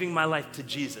 I'm giving my life to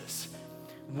Jesus.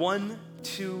 1,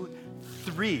 2,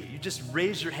 3. You just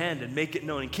raise your hand and make it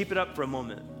known and keep it up for a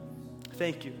moment.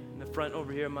 Thank you. In the front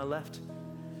over here on my left.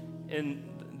 In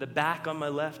the back on my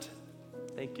left.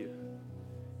 Thank you.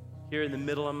 Here in the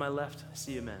middle on my left. I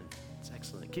see you, man. It's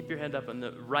excellent. Keep your hand up on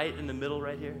the right in the middle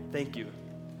right here. Thank you.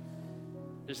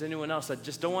 If there's anyone else, I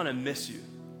just don't want to miss you.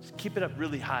 Just keep it up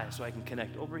really high so I can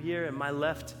connect. Over here in my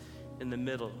left in the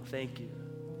middle. Thank you.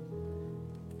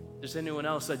 If there's anyone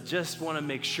else, I just want to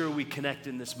make sure we connect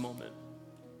in this moment.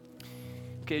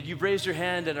 Okay, you've raised your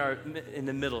hand and are in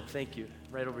the middle. Thank you.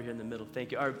 Right over here in the middle.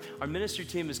 Thank you. Our ministry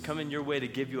team is coming your way to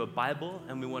give you a Bible,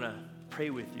 and we want to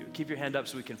pray with you. Keep your hand up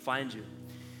so we can find you.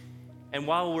 And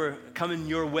while we're coming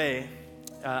your way,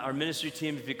 our ministry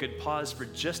team, if you could pause for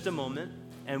just a moment,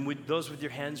 and with those with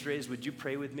your hands raised, would you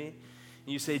pray with me?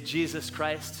 And you say, Jesus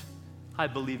Christ, I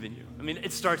believe in you. I mean,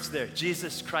 it starts there.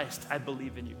 Jesus Christ, I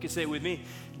believe in you. You can say it with me.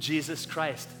 Jesus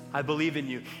Christ, I believe in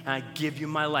you, and I give you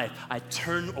my life. I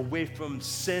turn away from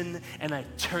sin, and I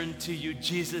turn to you.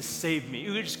 Jesus, save me.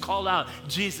 You could just call out,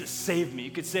 Jesus, save me. You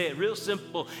could say it real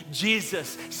simple.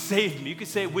 Jesus, save me. You could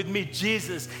say it with me.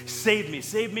 Jesus, save me.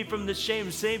 Save me from the shame.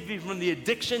 Save me from the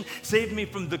addiction. Save me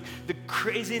from the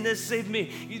craziness. Save me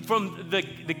from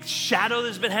the shadow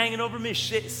that's been hanging over me.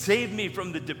 Save me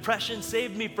from the depression.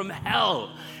 Save me from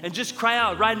hell. And just cry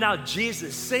out right now,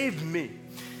 Jesus, save me.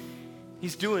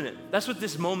 He's doing it. That's what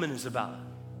this moment is about.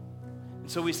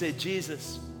 And so we say,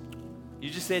 Jesus,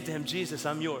 you just say it to him, Jesus,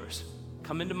 I'm yours.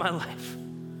 Come into my life.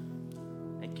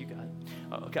 Thank you, God.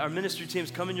 Okay, our ministry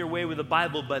team's coming your way with a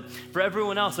Bible, but for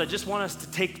everyone else, I just want us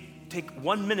to take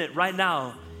 1 minute right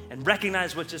now and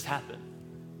recognize what just happened.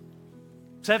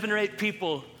 7 or 8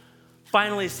 people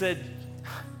finally said,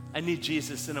 I need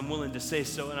Jesus, and I'm willing to say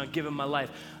so, and I'll give him my life.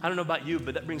 I don't know about you,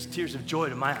 but that brings tears of joy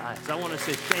to my eyes. I want to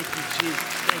say thank you, Jesus.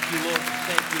 Thank you, Lord.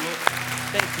 Thank you, Lord.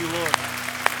 Thank you, Lord.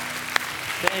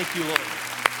 Thank you, Lord.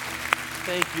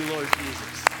 Thank you, Lord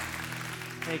Jesus.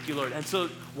 Thank you, Lord. And so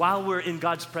while we're in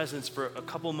God's presence for a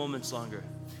couple moments longer,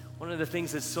 one of the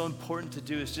things that's so important to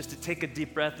do is just to take a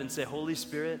deep breath and say, Holy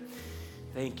Spirit,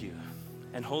 thank you.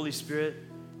 And Holy Spirit,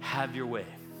 have your way.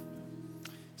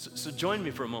 So join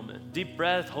me for a moment. Deep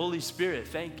breath, Holy Spirit,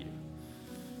 thank you.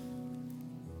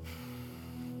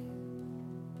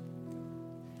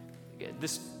 Again,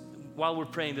 while we're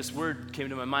praying, this word came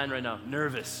to my mind right now,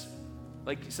 nervous.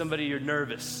 Like somebody, you're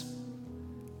nervous.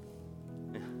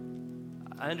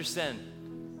 I understand.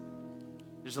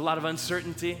 There's a lot of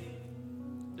uncertainty.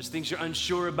 There's things you're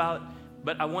unsure about,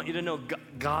 but I want you to know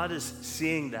God is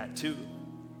seeing that too.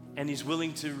 And he's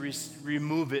willing to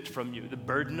remove it from you, the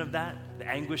burden of that, the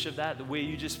anguish of that, the way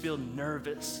you just feel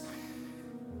nervous.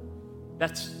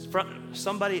 That's from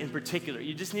somebody in particular.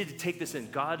 You just need to take this in.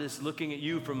 God is looking at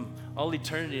you from all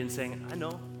eternity and saying, I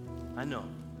know.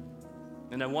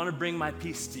 And I want to bring my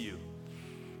peace to you.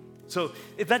 So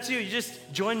if that's you, you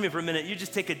just join me for a minute. You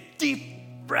just take a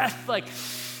deep breath, like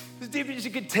as deep as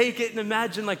you could take it, and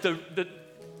imagine like the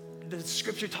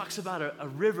scripture talks about a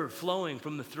river flowing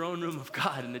from the throne room of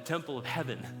God in the temple of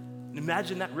heaven. And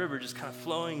imagine that river just kind of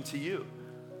flowing to you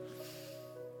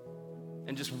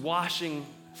and just washing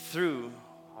through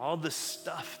all the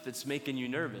stuff that's making you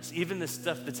nervous, even the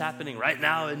stuff that's happening right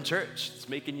now in church that's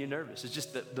making you nervous. It's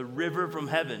just the river from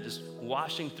heaven just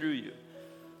washing through you.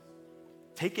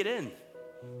 Take it in.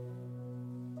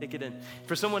 Take it in.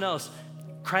 For someone else,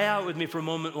 cry out with me for a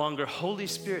moment longer. Holy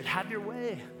Spirit, have your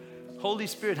way. Holy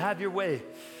Spirit, have your way.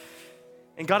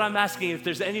 And God, I'm asking if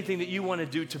there's anything that you want to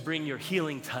do to bring your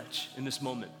healing touch in this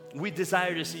moment. We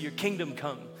desire to see your kingdom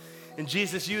come. And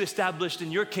Jesus, you established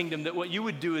in your kingdom that what you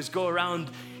would do is go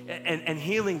around and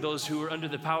healing those who are under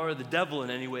the power of the devil in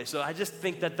any way. So I just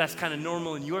think that that's kind of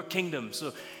normal in your kingdom.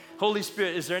 So Holy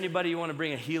Spirit, is there anybody you want to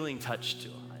bring a healing touch to?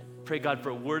 I pray, God, for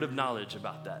a word of knowledge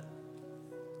about that.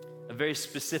 A very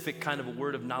specific kind of a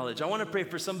word of knowledge. I want to pray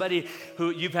for somebody who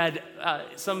you've had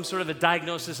some sort of a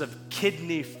diagnosis of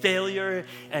kidney failure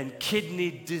and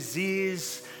kidney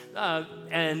disease,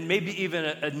 and maybe even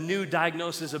a new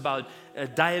diagnosis about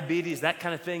diabetes, that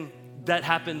kind of thing, that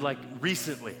happened like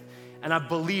recently. And I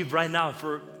believe right now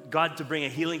for God to bring a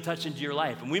healing touch into your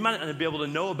life. And we might not be able to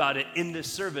know about it in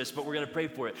this service, but we're gonna pray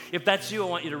for it. If that's you, I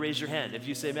want you to raise your hand. If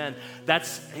you say, man,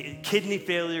 that's kidney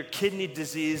failure, kidney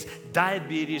disease,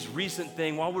 diabetes, recent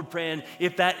thing, while we're praying,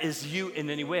 if that is you in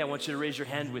any way, I want you to raise your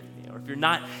hand with me. Or if you're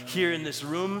not here in this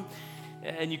room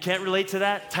and you can't relate to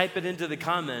that, type it into the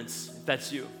comments if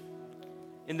that's you.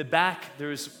 In the back,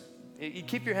 you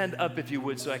keep your hand up if you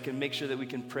would, so I can make sure that we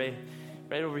can pray.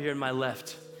 Right over here on my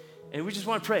left. And we just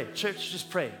want to pray. Church, just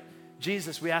pray.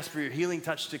 Jesus, we ask for your healing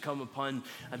touch to come upon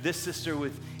this sister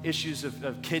with issues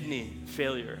of kidney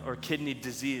failure or kidney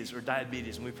disease or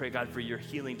diabetes. And we pray, God, for your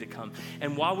healing to come.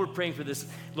 And while we're praying for this,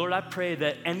 Lord, I pray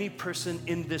that any person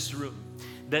in this room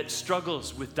that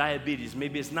struggles with diabetes,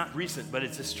 maybe it's not recent, but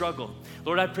it's a struggle.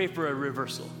 Lord, I pray for a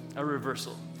reversal,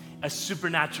 a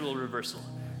supernatural reversal.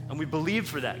 And we believe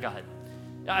for that, God.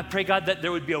 I pray, God, that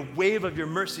there would be a wave of your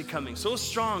mercy coming so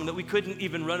strong that we couldn't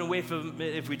even run away from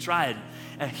it if we tried.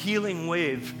 A healing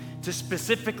wave to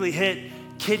specifically hit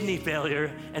kidney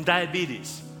failure and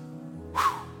diabetes. Whew.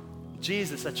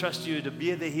 Jesus, I trust you to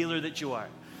be the healer that you are.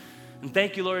 And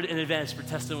thank you, Lord, in advance for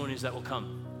testimonies that will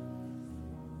come.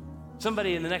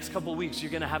 Somebody in the next couple of weeks,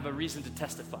 you're gonna have a reason to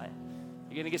testify.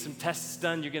 You're gonna get some tests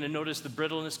done. You're gonna notice the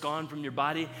brittleness gone from your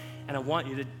body. And I want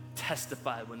you to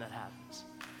testify when that happens.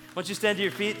 Why don't you stand to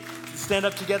your feet, stand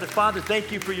up together. Father, thank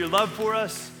you for your love for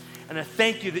us. And I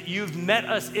thank you that you've met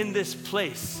us in this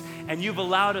place and you've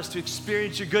allowed us to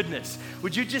experience your goodness.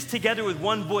 Would you just together with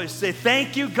one voice say,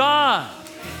 thank you, God.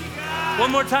 Thank you, God.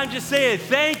 One more time, just say it.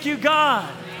 Thank you,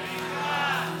 God. Thank you,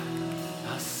 God.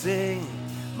 I'll sing,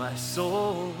 my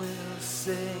soul will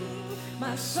sing,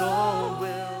 my soul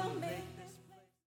will